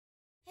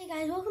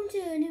guys, welcome to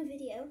a new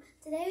video.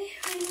 Today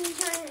we're going to be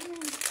trying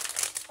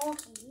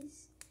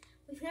takis.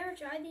 We've never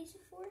tried these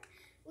before.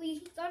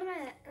 We got them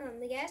at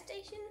the gas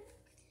station.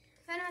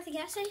 Found them at the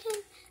gas station.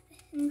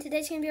 And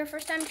today's going to be our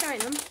first time trying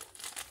them.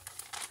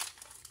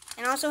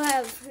 And I also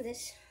have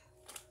this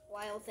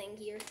wild thing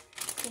here.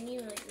 Can you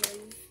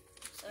move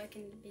so I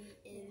can be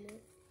in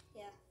it?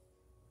 Yeah.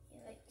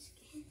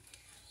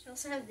 I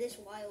also have this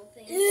wild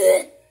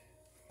thing.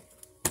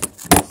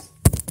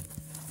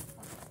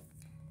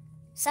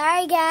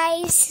 Sorry,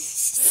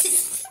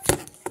 guys.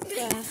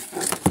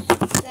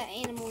 That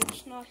animal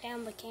just knocked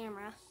down the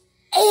camera.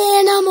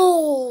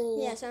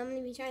 Animal! Yeah, so I'm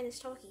going to be trying this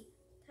talkie.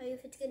 Tell you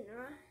if it's good or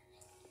not.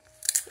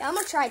 Yeah, I'm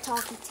going to try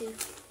talkie too.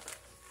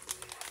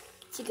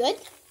 Is it good?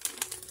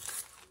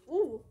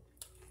 Ooh.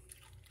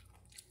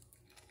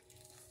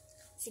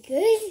 Is it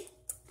good?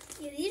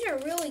 Yeah, these are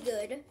really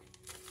good.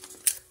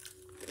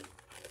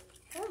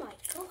 Oh my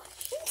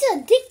gosh. It's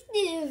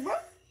addictive, bro.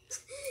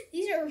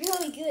 These are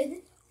really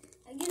good.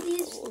 I give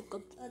these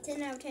a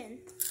 10 out of 10.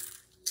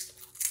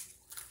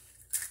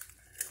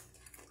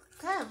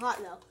 Kind of hot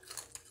though.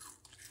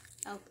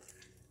 Oh.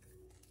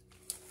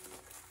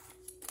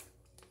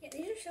 Yeah,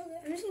 these are so good.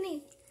 I'm just gonna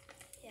eat.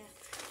 Yeah.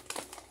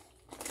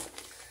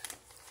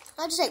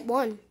 I'll just ate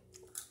one.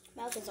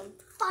 Mouth is on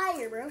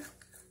fire, bro.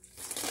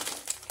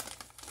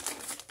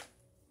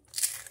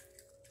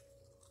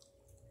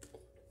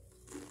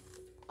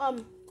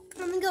 I'm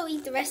gonna go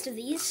eat the rest of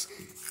these.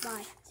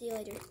 Bye. See you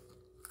later.